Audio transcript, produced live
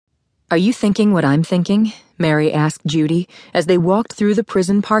Are you thinking what I'm thinking? Mary asked Judy as they walked through the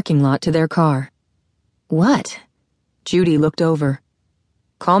prison parking lot to their car. What? Judy looked over.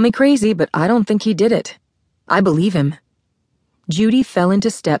 Call me crazy, but I don't think he did it. I believe him. Judy fell into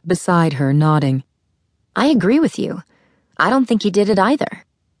step beside her, nodding. I agree with you. I don't think he did it either.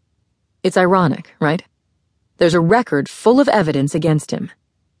 It's ironic, right? There's a record full of evidence against him.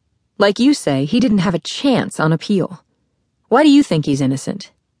 Like you say, he didn't have a chance on appeal. Why do you think he's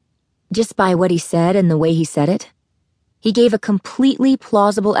innocent? Just by what he said and the way he said it. He gave a completely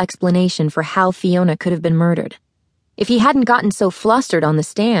plausible explanation for how Fiona could have been murdered. If he hadn't gotten so flustered on the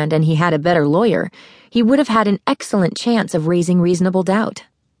stand and he had a better lawyer, he would have had an excellent chance of raising reasonable doubt.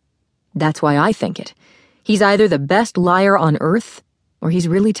 That's why I think it. He's either the best liar on earth, or he's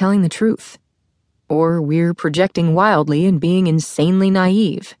really telling the truth. Or we're projecting wildly and being insanely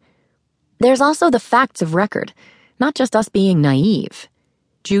naive. There's also the facts of record, not just us being naive.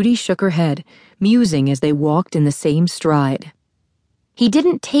 Judy shook her head, musing as they walked in the same stride. He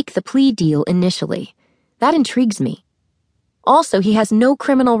didn't take the plea deal initially. That intrigues me. Also, he has no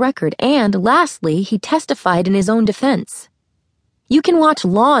criminal record, and lastly, he testified in his own defense. You can watch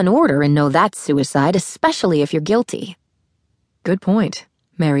Law and Order and know that's suicide, especially if you're guilty. Good point,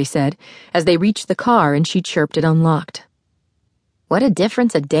 Mary said, as they reached the car and she chirped it unlocked. What a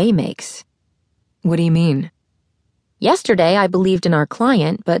difference a day makes. What do you mean? Yesterday, I believed in our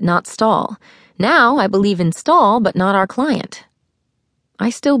client, but not Stahl. Now, I believe in Stahl, but not our client.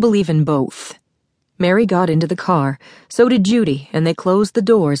 I still believe in both. Mary got into the car, so did Judy, and they closed the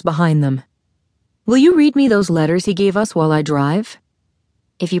doors behind them. Will you read me those letters he gave us while I drive?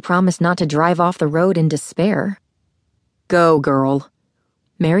 If you promise not to drive off the road in despair. Go, girl.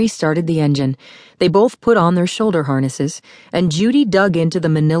 Mary started the engine. They both put on their shoulder harnesses, and Judy dug into the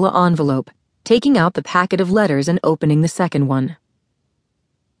manila envelope, taking out the packet of letters and opening the second one.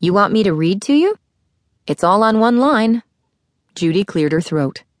 You want me to read to you? It's all on one line. Judy cleared her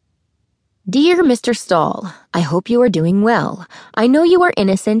throat. Dear Mr. Stahl, I hope you are doing well. I know you are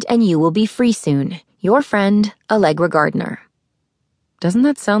innocent and you will be free soon. Your friend, Allegra Gardner. Doesn't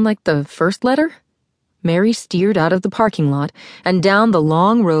that sound like the first letter? Mary steered out of the parking lot and down the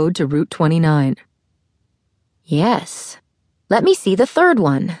long road to Route 29. Yes. Let me see the third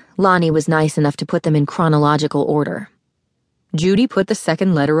one. Lonnie was nice enough to put them in chronological order. Judy put the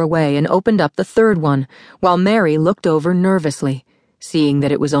second letter away and opened up the third one, while Mary looked over nervously, seeing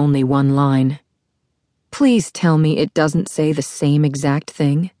that it was only one line. Please tell me it doesn't say the same exact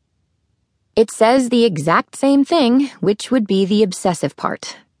thing. It says the exact same thing, which would be the obsessive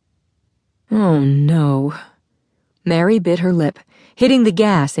part. Oh, no. Mary bit her lip, hitting the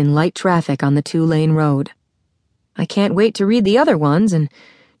gas in light traffic on the 2-lane road. I can't wait to read the other ones and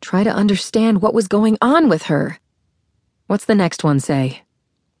try to understand what was going on with her. What's the next one say?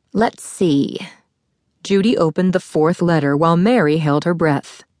 Let's see. Judy opened the fourth letter while Mary held her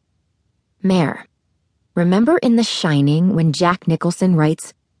breath. Mare, remember in The Shining when Jack Nicholson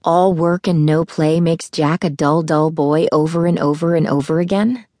writes, all work and no play makes Jack a dull, dull boy over and over and over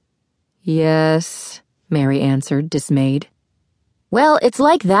again? Yes, Mary answered, dismayed. Well, it's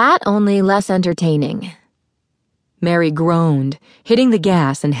like that, only less entertaining. Mary groaned, hitting the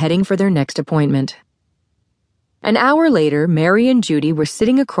gas and heading for their next appointment. An hour later, Mary and Judy were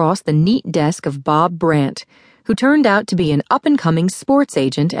sitting across the neat desk of Bob Brandt, who turned out to be an up-and-coming sports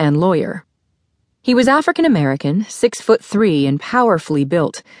agent and lawyer. He was African-American, 6'3" and powerfully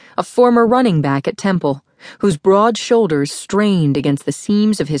built, a former running back at Temple, whose broad shoulders strained against the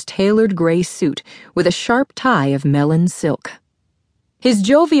seams of his tailored gray suit with a sharp tie of melon silk. His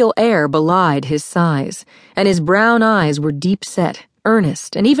jovial air belied his size, and his brown eyes were deep-set,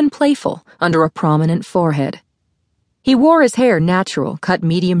 earnest, and even playful under a prominent forehead. He wore his hair natural, cut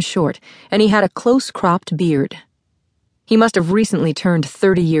medium short, and he had a close-cropped beard. He must have recently turned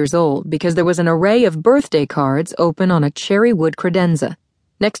 30 years old because there was an array of birthday cards open on a cherry wood credenza,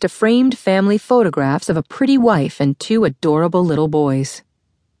 next to framed family photographs of a pretty wife and 2 adorable little boys.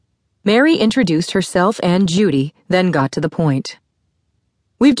 Mary introduced herself and Judy, then got to the point.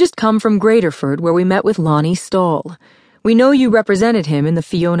 We've just come from Graterford where we met with Lonnie Stahl. We know you represented him in the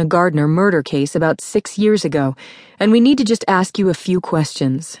Fiona Gardner murder case about 6 years ago, and we need to just ask you a few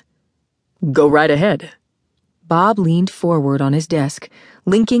questions. Go right ahead. Bob leaned forward on his desk,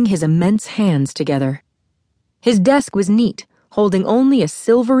 linking his immense hands together. His desk was neat, holding only a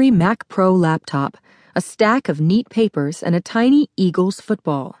silvery Mac Pro laptop, a stack of neat papers, and a tiny Eagles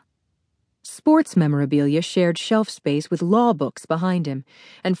football. Sports memorabilia shared shelf space with law books behind him,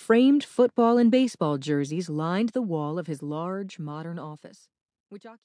 and framed football and baseball jerseys lined the wall of his large, modern office, which occupied